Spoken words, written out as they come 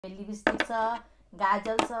Lipstick छ,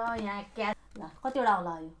 गाजल छ, यहाँ क्याच ल कतिवटा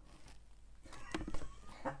होला यो?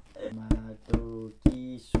 टमाटो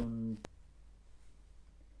कि सुन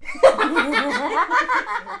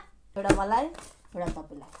एउटा मलाई, एउटा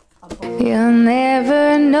तपाईलाई। You'll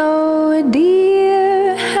never know,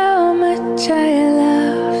 dear, how much I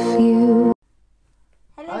love you.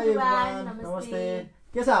 Hello everyone, नमस्ते।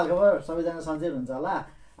 के छ हालखबर? सबैजना सन्चै हुनुहुन्छ होला।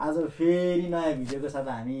 आज फेरि नयाँ भिडियोको साथ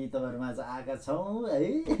हामी तपाईहरुमा आज आएका छौँ है।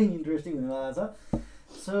 इन्ट्रेस्टिङ हुनेवाला छ।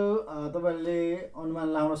 सो तपाईहरुले अनुमान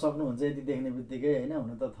लगाउन सक्नुहुन्छ यति देख्ने बित्तिकै हैन,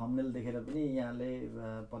 हुन त थम्बनेल देखेर पनि यहाँले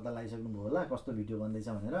पत्ता लगाइसक्नुभयो होला कस्तो भिडियो बन्दैछ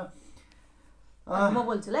भनेर। म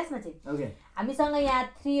बोल्छु ल यसमा चाहिँ। ओके, हामीसँग यहाँ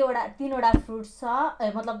तीनवटा फ्रुट्स छ,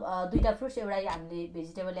 मतलब दुईटा फ्रुट्स, एउटा हामीले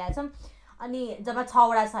भेजिटेबल ल्याएको छौँ। अनि जब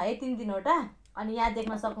 6वटा छ है, तीनवटा। अनि यहाँ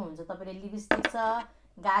देख्न सक्नुहुन्छ तपाईले लिपस्टिक छ,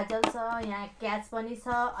 गाजल छ, यहाँ क्याच पनि छ,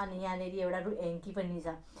 अनि यहाँनेरि एउटा हेङ्की पनि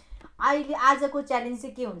छ। अहिले आजको च्यालेन्ज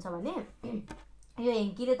चाहिँ के हुन्छ भने यो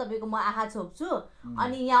हेङ्कीले तपाईको म आँखा छोप्छु,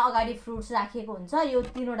 अनि यहाँ अगाडि फ्रुट्स राखेको हुन्छ। यो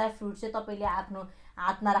तीनवटा फ्रुट चाहिँ तपाईले आफ्नो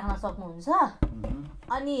हातमा राख्न सक्नुहुन्छ।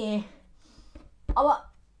 अनि अब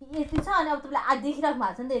यति छ। अनि अब तपाईले देखिराख्नु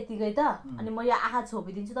भएको छ नि त यतिकै त। अनि म यो आँखा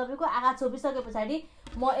छोपिदिन्छु तपाईको। आँखा छोपिसके पछाडि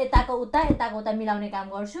म यताको उता मिलाउने काम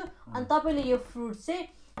गर्छु। अनि तपाईले यो फ्रुट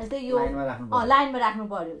चाहिँ जस्तै यो लाइनमा राख्नु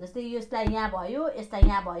पर्यो। जस्तै यसलाई यहाँ भयो, यसलाई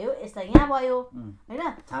यहाँ भयो, यसलाई यहाँ भयो हैन।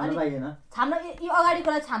 छाम्न यो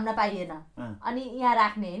अगाडिकोलाई छाम्न पाइएन। अनि यहाँ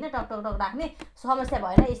राख्ने हैन, टक टक टक राख्ने। समस्या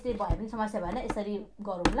भएन, यस्तै भयो पनि समस्या भएन। यसरी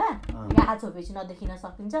गरौँ ल। आँखा छोपेपछि नदेखिन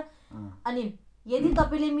सकिन्छ। अनि यदि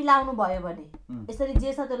तपाईले मिलाउनु भयो भने, यसरी जे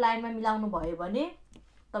छ त्यो लाइनमा मिलाउनु भयो भने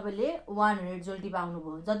तपाईले 100 जोल्टी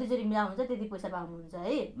पाउनुभयो। जतिजरी मिलाउनुहुन्छ त्यति पैसा पाउनुहुन्छ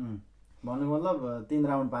है। भन्नु मतलब 3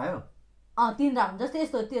 राउन्ड पायो। 3 राउन्ड। जस्तै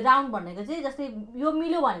यस्तो त्यो राउन्ड भनेको चाहिँ जस्तै यो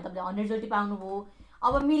मिल्यो भने तपाईले 100 जोल्टी पाउनुभयो।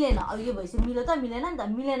 अब मिलेन, अब यो भएपछि मिल्यो त मिलेन नि त।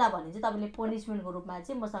 मिलेन भने चाहिँ तपाईले पनिसमेन्टको रूपमा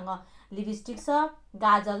चाहिँ मसँग लिपस्टिक छ,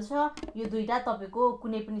 गाजल छ, यो दुईटा तपाईको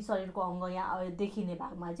कुनै पनि शरीरको अङ्ग यहाँ देखिने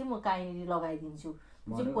भागमा चाहिँ म काहीँनिर लगाइदिन्छु।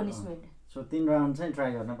 चाहिँ पनिसमेन्ट। सो 3 राउन्ड चाहिँ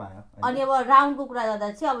ट्राई गर्न पायो। अनि अब राउन्डको कुरा गर्दा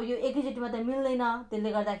चाहिँ अब यो एकैचोटिमा त मिल्दैन।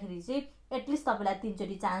 त्यसले गर्दाखेरि चाहिँ एटलिस्ट तपाईलाई 3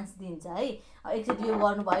 चोटि चान्स दिन्छ है। एकचोटि यो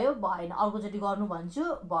गर्नुभयो भएन, अर्कोचोटि गर्नु भन्छु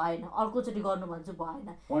भएन, अर्कोचोटि गर्नु भन्छु भएन।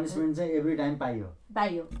 पनिसमेन्ट चाहिँ एभ्री टाइम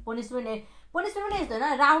पाइयो। पनिसमेन्ट पनि यस्तो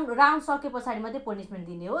हैन, राउन्ड सके पछाडि मात्रै पनिसमेन्ट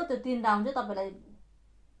दिने हो। त्यो 3 राउन्ड चाहिँ तपाईलाई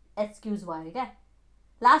एक्सक्युज भयो क्या।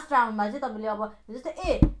 लास्ट राउन्डमा चाहिँ तपाईले अब जस्तै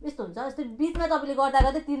यस्तो हुन्छ, जस्तै बिचमा तपाईले गर्दा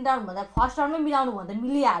गर्दै 3 राउन्ड भन्दा फर्स्ट राउन्डमै मिलाउनु भन्दा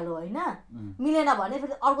मिलिहाल्यो हैन। मिलेन भने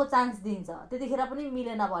फेरि अर्को चान्स दिन्छ। त्यतिखेर पनि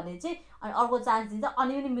मिलेन भने चाहिँ अनि अर्को चान्स दिन्छ।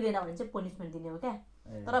 अनि पनि मिलेन भने चाहिँ पनिसमेन्ट दिने हो क्या।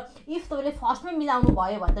 तर इफ तपाईले फर्स्टमै मिलाउनु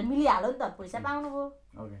भयो भने त मिलिहाल्यो नि त, पैसा पाउनुभयो।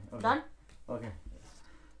 Okay done. ओके,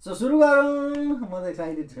 सो सुरु गरौँ। म त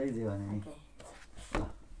एक्साइटेड छु है जे भने नि।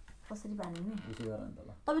 कसरी बान्नु नि? यसो गर नि त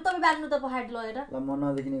ल। तपाईँ बान्नु त पहाड लगेर। ल म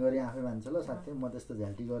नदेखिने गरी आफै बान्छु ल साथी। म त्यस्तो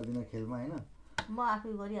झ्याल्टी गर्दिन खेलमा हैन। म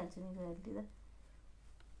आफै गरिहाल्छु नि झ्याल्टी त।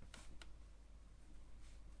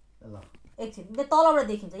 ल एकछिन, त्यो तलबाट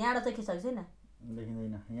देखिन्छ, यहाँबाट चाहिँ खिच्छ छैन?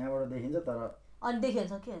 देखिँदैन, यहाँबाट देखिन्छ तर अनि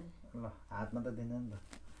देखिन्छ के? ल हातमा त दिँदैन नि त।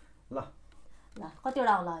 ल ल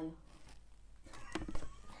कतिवटा होला यो?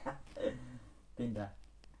 3टा।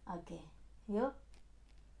 ओके, यो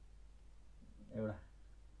एउटा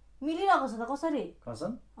मिलिरहेको छ त कसरी?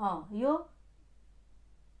 कसम? यो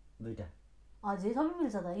 2टा। हजुर सबै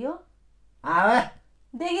मिल्छ त यो?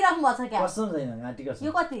 देखिराख्नु भएको छ क्या? कसम छैन, घाँटी कसम।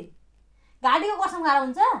 यो कति? घाँटीको कसम गाह्रो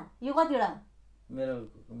हुन्छ? यो कतिवटा? मेरो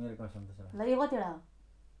कसम त छ। ल यो कतिवटा हो?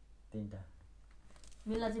 3टा।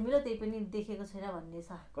 मिल्न चाहिँ मिल्यो, त्यही पनि देखेको छैन भन्ने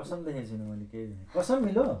छ। कसम देखेको छैन मैले केही। कसम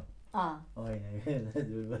मिल्यो? होइन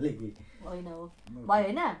झुट बोले कि होइन हो भयो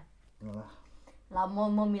हैन। ल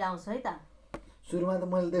म मिलाउँछु है त। सुरुमा त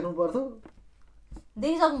मैले देख्नु पर्थ्यो।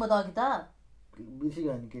 देखिसक्नु भयो त अघि त।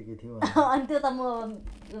 बिर्सिगयो नि के थियो। अनि त्यो त म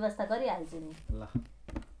व्यवस्था गरिहाल्छु नि।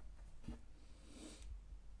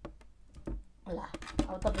 ल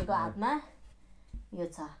अब तपाईँको हातमा यो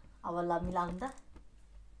छ। अब ल मिलाउनु त।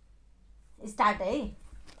 स्टार्ट है।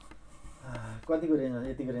 कतिको रेन्ज?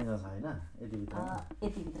 यतिको रेन्जमा छ हैन?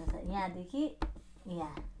 यतिभित्र छ, यहाँदेखि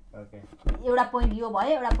यहाँ। ओके, एउटा पोइन्ट यो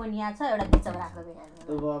भयो, एउटा पोइन्ट यहाँ छ, एउटा बिचमा राख्दै गयो।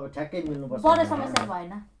 त्यो अब ठ्याक्कै मिल्नु पर्छ। बडे समस्या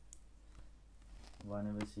भएन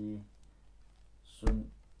भनेपछि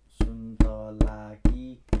सुन्तला कि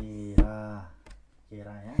केरा?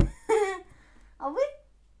 केरा यहाँ। अब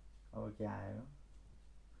के आयो?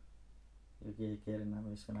 यो के अरे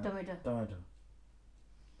नाम यसको नाम? टमेटो।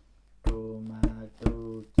 टमाटो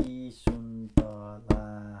कि सुन्तला?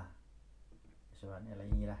 यसो भने यसलाई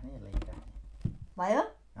यहीँ राख्ने, यसलाई यहीँ राख्ने। भयो?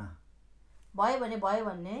 भयो भने भयो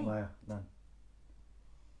भन्ने। भयो, डन।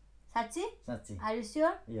 साच्ची? साच्ची। Are you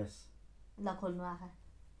sure? यस। ल खोल्नु आँखा।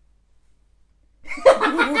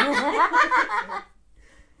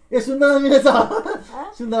 ए सुन्तला मिलेछ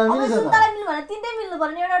सुन्तला अब मिलेछ सुन्तला मिल्नु भने तिनटै मिल्नु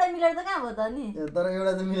पर्ने एउटा मिलेर त कहाँ भयो त नि तर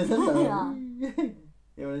एउटा त मिलेछ नि त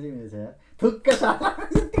एउटा चाहिँ मिलेछ यार थुक्क साला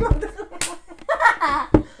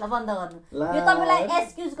ल बन्द गर्नु यो तपाईलाई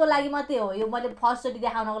एक्सक्युजको लागि मात्रै हो यो मैले फर्स्ट चोटि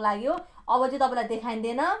देखाउनको लागि हो अब चाहिँ तपाईलाई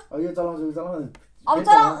देखाइँदैन यो चलाउँछु अब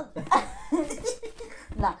चलाउ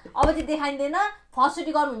ल अब चाहिँ देखाइँदैन फर्स्ट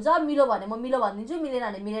चोटि गर्नुहुन्छ मिलो भने म मिलो भनिदिन्छु मिलेन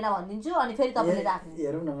भने मिलेन भनिदिन्छु अनि फेरि तपाईँले राख्नु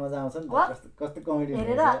हेरौँ न मजा आउँछ नि कस्तो कमेडी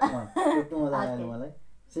हेरेर कस्तो मजा आयो मलाई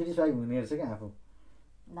सेटिस्फाई हुने रहेछ क्या आफू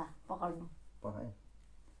ल पकाउनु पकाएँ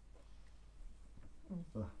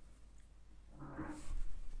ल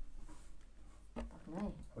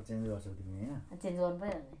अब चेन्ज गर्छौ तिमी होइन चेन्ज गर्नु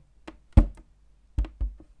पऱ्यो नि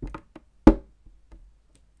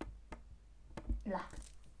ल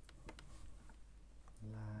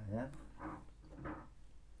यार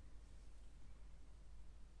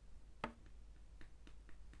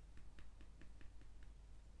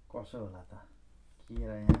कसो होला त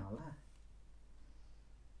केरा यहाँ होला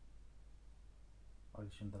अघि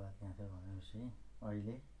सुन्तला त्यहाँ थियो भनेपछि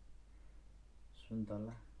अहिले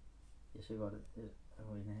सुन्तला यसो गर्दै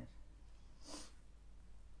होइन यार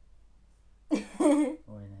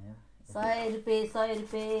होइन यार 100 रुपियाँ 100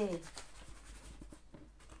 रुपियाँ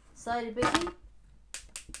 100 रुपियाँ कि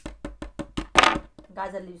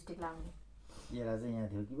गाजर लिपस्टिक लाउने केरा चाहिँ यहाँ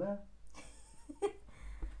थियो कि बा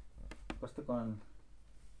कस्तो कन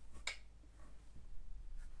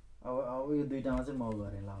अब यो दुईटामा चाहिँ म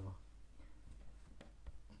गरेँ ल अब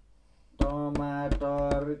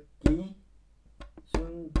टमाटर कि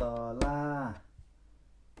सुन्तला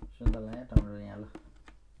सुन्तला यहाँ टमाटर यहाँ ल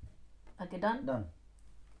ओके डन डन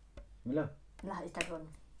मिलो ल स्टार्ट गर्नु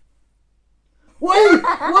ओइ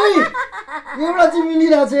ओइ एउटा चाहिँ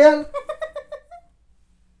मिलिरहेछ यार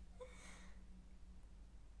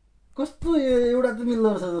कस्तो एउटा त मिल्दो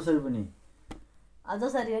रहेछ जसरी पनि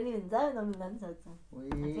जसरी पनि हुन्छ नमिल्दा पनि सक्छ ओइ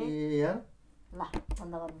यार ल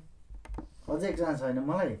बन्द गर्नु अझै एक चान्स छैन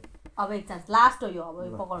मलाई अब एक चान्स लास्ट हो यो अब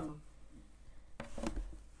यो पकाउनु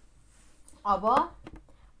अब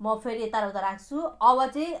म फेरि यता उता राख्छु अब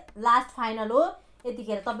चाहिँ लास्ट फाइनल हो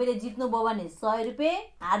यतिखेर तपाईँले जित्नुभयो भने 100 रुपियाँ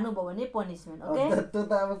हार्नुभयो भने पनिसमेन्ट ओके त्यो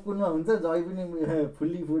त अब कुनमा हुन्छ जही पनि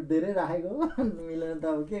फुल्ली फुट धेरै राखेको मिलेन त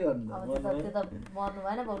अब के गर्नु अब त्यो त मर्नु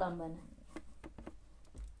भएन बोलाउनु भएन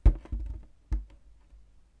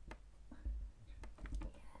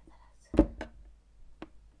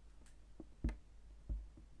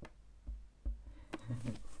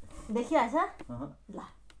देखिहाल्छ ल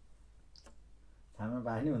छामा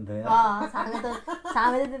पाए नि हुन्थ्यो यार छामे त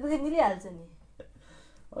त्यतिकै मिलिहाल्छ नि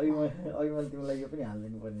अघि मैले तिमीलाई यो पनि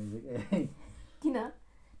हालिदिनु पर्ने थियो कि किन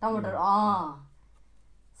टमाटर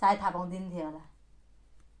सायद थाहा पाउँदैन थियो होला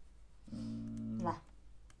ल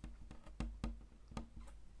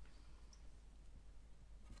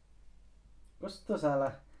कस्तो साला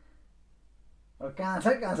अब कहाँ छ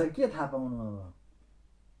के थाहा पाउनु अब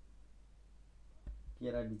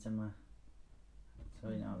केरा बिचमा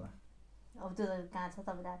छैन होला अब त्यो कहाँ छ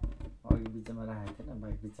तपाईँलाई अघि बिचमा राखेको थिएन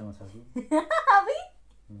बाइक बिचमा छ कि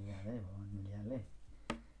मिलिहालेँ मिलिहालेँ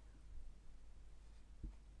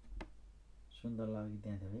सुन्तला अघि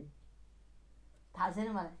त्यहाँ थियो है थाहा छैन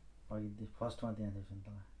मलाई अघि फर्स्टमा त्यहाँ थियो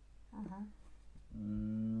सुन्तला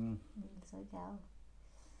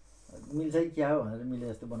मिल्छ कि क्या हो भनेर मिले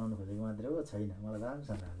जस्तो बनाउनु खोजेको मात्रै हो छैन मलाई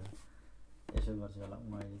राम्रोसँग लाग्छ यसो गर्छु होला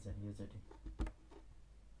म अहिले चाहिँ योचोटि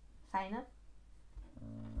फाइनल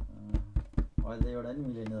अहिले त एउटा नि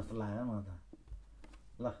मिलेन जस्तो लाग्यो मलाई त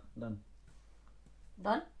ल डन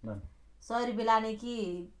डन डन 100 रुपियाँ लाने कि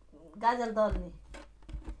गाजर दल्ने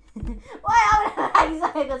ओए अब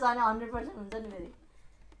लागिसकेको छ भने 100% हुन्छ नि फेरि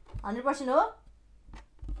 100% हो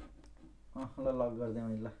ल लक गरिदिएँ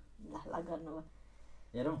मैले ल लक गर्नुभयो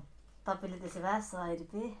हेरौँ तपाईँले त्यसो भए 100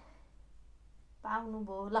 रुपियाँ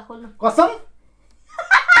पाउनुभयो ल खोल्नु कसम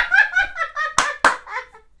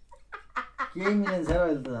केही मिलेन छैन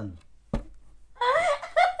अहिले त झन्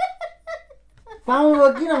पाउनुभयो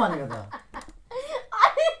किन भनेको त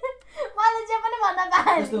मैले जे पनि भन्न पाएँ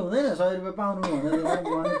त्यस्तो हुँदैन 100 रुपियाँ पाउनु भनेर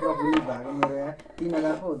मनी प्रफुल्लित भएको मेरो यहाँ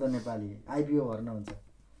 3000 पो हो त नेपाली आइपिओ भर्न हुन्छ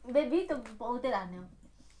बेबी त पाउँदै राख्ने हो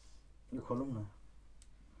यो खोलौँ न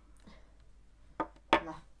ल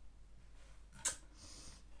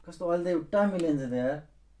कस्तो अहिले त एउटा मिलिन्छ त यार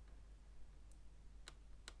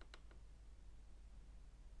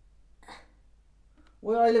ओ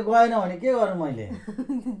अहिले गएन भने के गर्नु मैले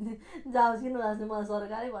जाओस् किन जान्छ मलाई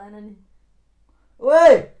सरकारै भएन नि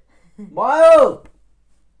ओए भयो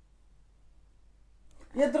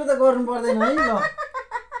यत्रो त गर्नु पर्दैन है ल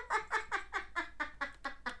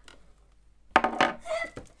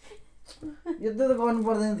यस्तो त गर्नु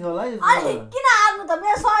पर्दैन थियो होला अनि किन हार्नु त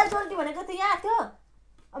मेरो 100 चोटि भनेको थियो यहाँ थियो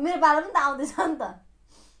मेरो पालो पनि त आउँदैछ नि त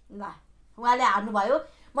ल उहाँले हार्नुभयो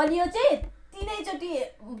मैले यो चाहिँ 3 चोटि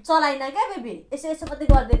चलाइन क्या बेबी यसो यसो मात्रै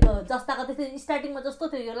गरिदिएको जस्ताको त्यस्तै स्टार्टिङमा जस्तो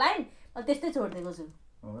थियो यो लाइन मैले त्यस्तै छोडिदिएको छु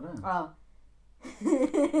हो र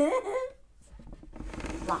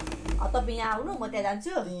ल तपाईँ यहाँ आउनु म त्यहाँ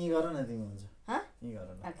जान्छु तिमी गर न तिमी हुन्छ तिमी गर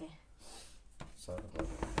न ओके सर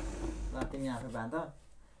ल तिमी आफै बाँध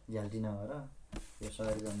झ्याल्टी नगर यो 100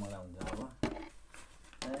 रुपियाँ मलाई हुन्छ अब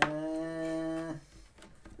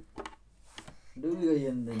डुबी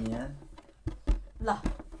गयो नि त नि यार ल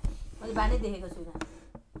मैले बानै देखेको छुइनँ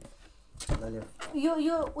ल ल्याऊ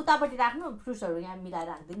यो उतापट्टि राख्नु फ्रुट्सहरू यहाँ मिलाएर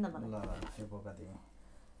राखिदिनु न मलाई ल यो बोका दिउँ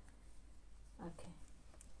ओके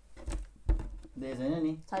देखेको छैन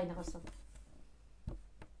नि छैन कस्तो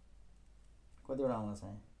कतिवटा आउँछ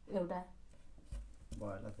चाहिँ एउटा भयो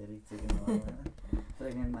होला फेरि चिकन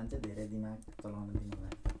प्रेग्नेन्ट मान्छे धेरै दिमाग चलाउन दिनु होला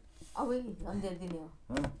अब अन्धेर दिने हो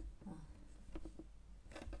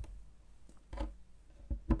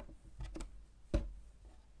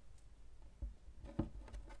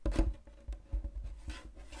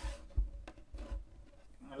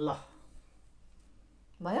ल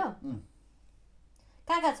भयो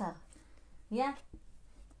कहाँ छ यहाँ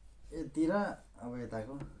यति र अब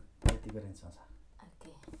यताको यतिको रेन्जमा छ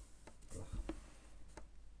ओके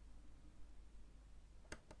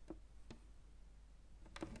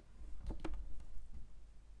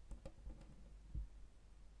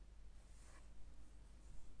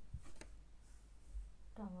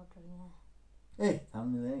टमाटर यहाँ ए थाहा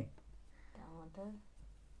मिल्दैन टमाटर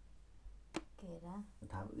केरा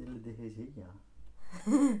थाहा यसले देखेको छ कि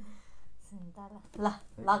सुन्तला ल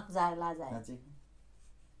लक जाए ला जाए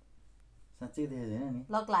साँच्चै देखेको छैन नि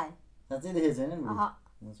लक लाए साँच्चै देखेको छैन नि अह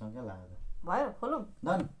मसँग क्या लाग्यो भयो खोलौँ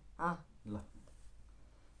डन ल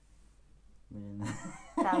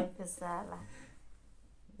टाइपको साला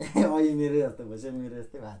अहिले मेरो जस्तो भइसक्यो मेरो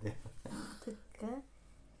जस्तै भएको थियो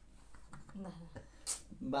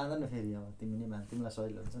बाँध न फेरि अब तिमी नै बाँध तिमीलाई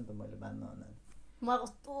सजिलो हुन्छ नि त मैले बाँध्न भन्दा मलाई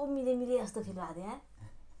कस्तो मिले मिले जस्तो फिल भएको थियो यार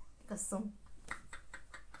कसम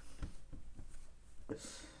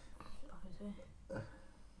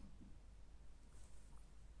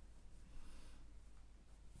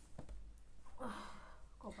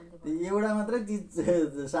एउटा मात्रै चिज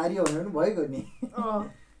सारी हो भने पनि भइगयो नि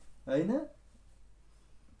होइन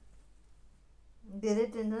धेरै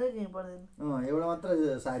टेन्सनै लिनु पर्दैन एउटा मात्र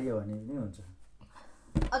सारी हो भने पनि हुन्छ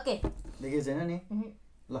ओके देखेको छैन नि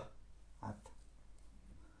ल हात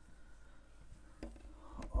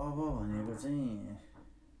अब भनेको चाहिँ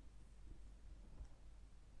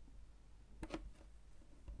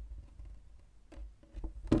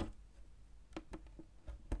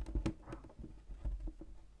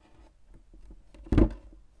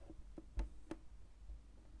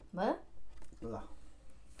भयो ल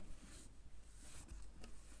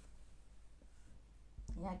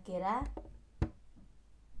यहाँ केरा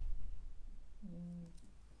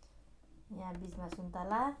यहाँ बिचमा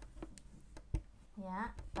सुन्तला यहाँ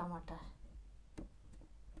टमाटर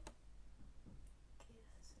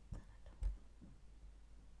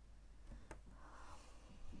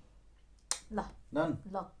ल डन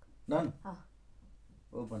लक डन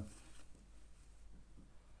ओपन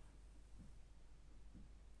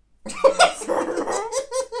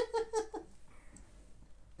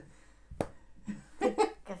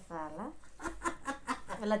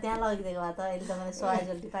यसलाई त्यहाँ लगिदिएको भए त अहिले त मैले 100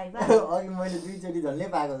 जल्दी पाइपा अघि मैले 2 चोटि झल्लै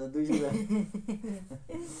पाएको छ 200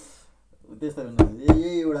 त्यस्तो हुनु यही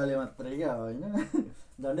एउटाले मात्रै क्या होइन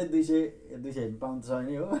झन्डै 200 पाउन्ड छ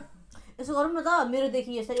नि हो यसो गरौँ न त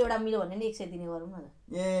मेरोदेखि यसरी एउटा मिल्यो भने नि 100 दिने गरौँ न त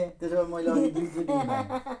ए त्यसो भए मैले अघि 2 चोटि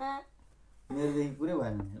मेरोदेखि पुरै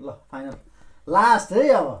भएन नि ल फाइनल लास्ट है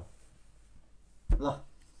अब ल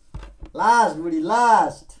लास्ट बुढी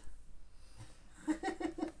लास्ट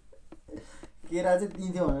केरा चाहिँ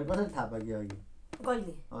दिन्थ्यो भनेर कसरी थाहा पायो अघि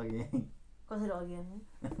कहिले अघि कसरी अघि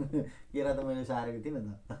केरा त मैले सारेको थिइनँ त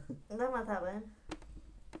थाहा भएन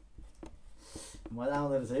मजा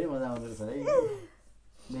आउँदो रहेछ है मजा आउँदो रहेछ है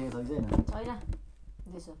देखेको छ कि छैन छैन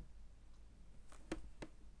त्यसो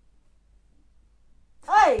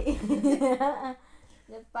ओइ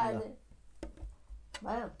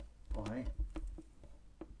भयो है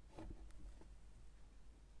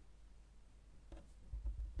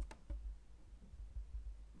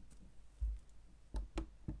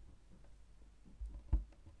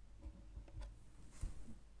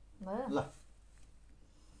ल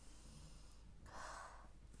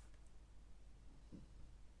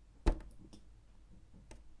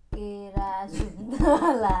केरा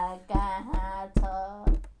सुन्तला कहाँ छ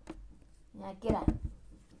यहाँ केरा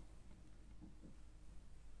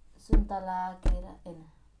सुन्तला केरा एन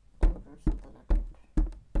टमाटर सुन्तला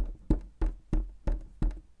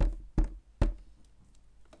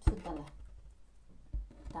सुन्तला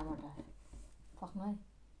टमाटर पक्नु है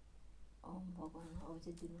भगवान अब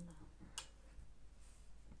चाहिँ दिनु न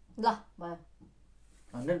ल भयो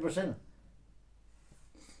 100%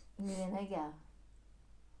 मिलेन है क्या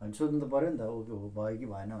अनि सोध्नु त पर्यो नि त ओके हो भयो कि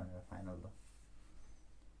भएन भनेर फाइनल त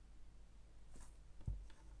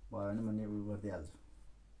भयो भने मैले उयो गरिदिइहाल्छु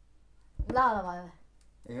ल ल भयो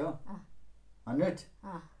ए हो 100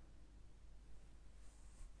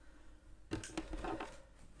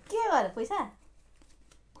 के गरे पैसा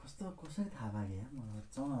कस्तो कसरी थाहा पाएँ यार मलाई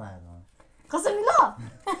चौँ लाग्यो कसरी मिलो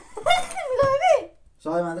मिलो बेबी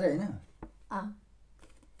 100 मात्रै हैन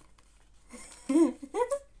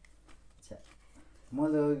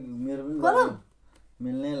मैले मेरो पनि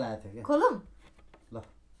मिल्नै लागेको थियो क्या खोलौँ ल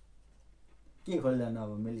के खोलिरहनु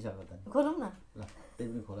अब मिलिसक्यो त खोलौँ न ल त्यही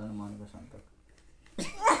पनि खोला न मनको सन्तोक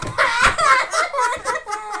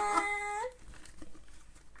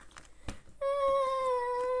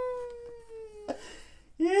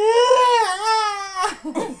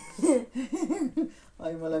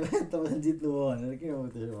अहिले मलाई तपाईँ जित्नु हो भनेर के हो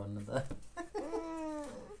त्यसो भन्नु त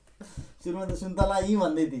सुरुमा त सुन्तला यी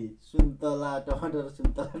भन्दै थिएँ सुन्तला टमाटर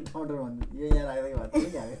भन्दै थिएँ यो यहाँ राख्दै भन्दै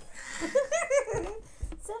क्या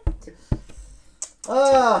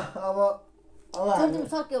अब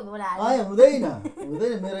हुँदैन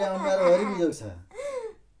मेरो अनुहार भरि बिजोग छ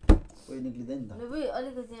कोही निक्लिँदैन त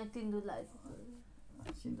अलिकति यहाँ तिन्दुर लागेको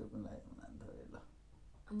सिन्दुर पनि लाग्यो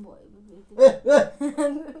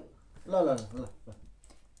ल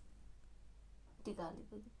टिका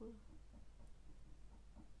अलिकति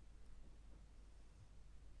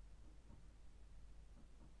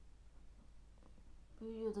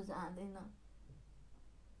यो त जाँदैन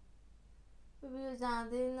यो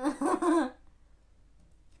जाँदैन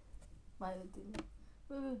भयो तिमी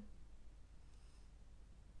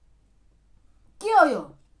के हो यो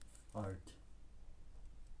हर्ट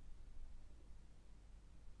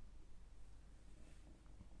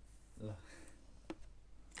ल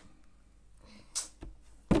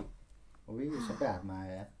ओइ सबै हातमा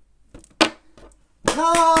आयो यार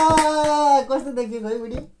कस्तो देखियो खोइ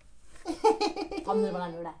बुढी थम्बनेल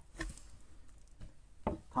बनाउने एउटा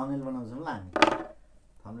थम्बनेल बनाउँछौँ ल हामी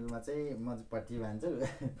थम्बनेलमा चाहिँ म चाहिँ पट्टी भान्छु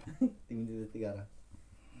तिमी चाहिँ जति गर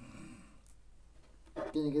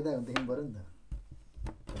किनकि त देख्नु पऱ्यो नि त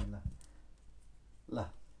ल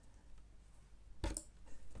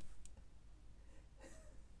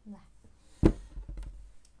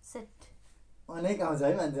सेट अनेक आउँछ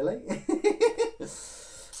है मान्छेलाई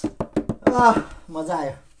मजा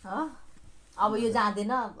आयो अब यो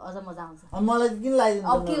जाँदैन अझ मजा आउँछ मलाई किन लाग्दैन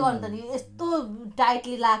अब के गर्नु त नि यस्तो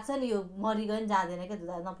टाइटली लाग्छ नि यो मरिगयो नि जाँदैन क्या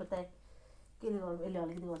धुँदा नपत्ता केले गर्नु यसले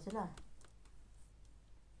अलिकति गर्छु ल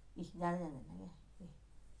जाँदैन क्या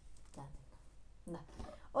जाँदैन ल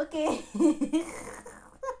ओके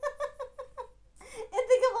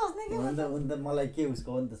यतिकै बस्ने कि हुन्छ मलाई के उसको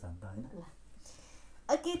हो नि त शान्त होइन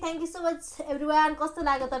okay thank you so much everyone कस्तो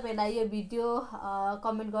लाग्यो तपाईँहरूलाई यो भिडियो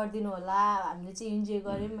कमेन्ट गरिदिनु होला हामीले चाहिँ इन्जोय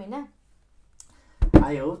गऱ्यौँ होइन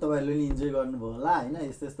आई होप तपाईँहरूले पनि इन्जोय गर्नुभयो होला होइन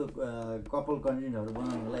यस्तो यस्तो कपल कन्टेन्टहरू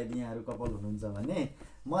बनाउनु होला यदि यहाँहरू कपल हुनुहुन्छ भने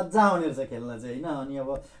मजा आउने रहेछ खेल्न चाहिँ होइन अनि अब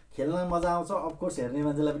खेल्न मजा आउँछ अफकोर्स हेर्ने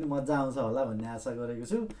मान्छेलाई पनि मजा आउँछ होला भन्ने आशा गरेको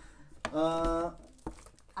छु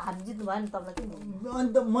हामी जित्नु भयो नि तपाईँलाई के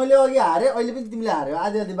अन्त मैले अघि हारेँ अहिले पनि तिमीले हार्यो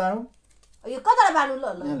आधी आधी बाँडौँ यो कताबाट बाँड्नु ल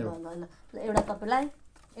ल एउटा तपाईँलाई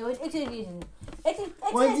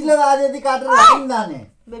कैँचीले आधी आधी काटेर राख्नु जाने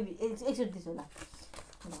बेबी एकचोटि दिन्छु ल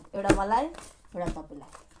एउटा मलाई एउटा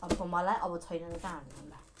तपाईँलाई अर्को मलाई अब छैन भने कहाँ हाल्नु ल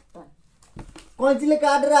कैँचीले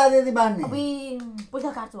काटेर आधी आधी बाँड्ने अब पैसा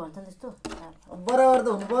काट्छु भन्छ नि त्यस्तो बराबर त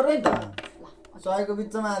हुनु पर्यो नि त 100 को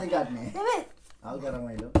बिचमा आधी काट्ने हल्का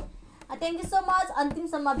रमाइलो thank you so much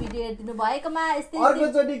अन्तिमसम्म video हेरिदिनु भएकोमा यस्तै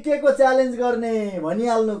अर्कोचोटि के को च्यालेन्ज गर्ने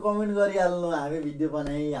भनिहाल्नु कमेन्ट गरिहाल्नु हामी भिडियो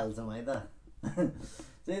बनाइहाल्छौँ है त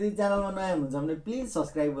यदि च्यानलमा नयाँ हुनुहुन्छ भने प्लिज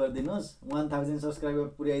सब्सक्राइब गरिदिनुहोस् 1000 सब्सक्राइबर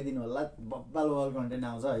पुर्याइदिनु होला बब्बाल कन्टेन्ट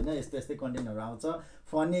आउँछ होइन यस्तो यस्तै कन्टेन्टहरू आउँछ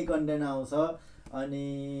फनी कन्टेन्ट आउँछ अनि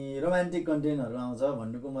रोमान्टिक कन्टेन्टहरू आउँछ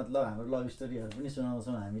भन्नुको मतलब हाम्रो लभ स्टोरीहरू पनि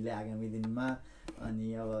सुनाउँछौँ हामीले आगामी दिनमा अनि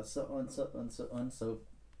अब सो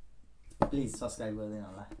प्लिज सब्सक्राइब गरिदिनु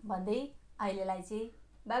होला भन्दै अहिलेलाई चाहिँ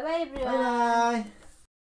बाई बाई एभ्रिवान बाई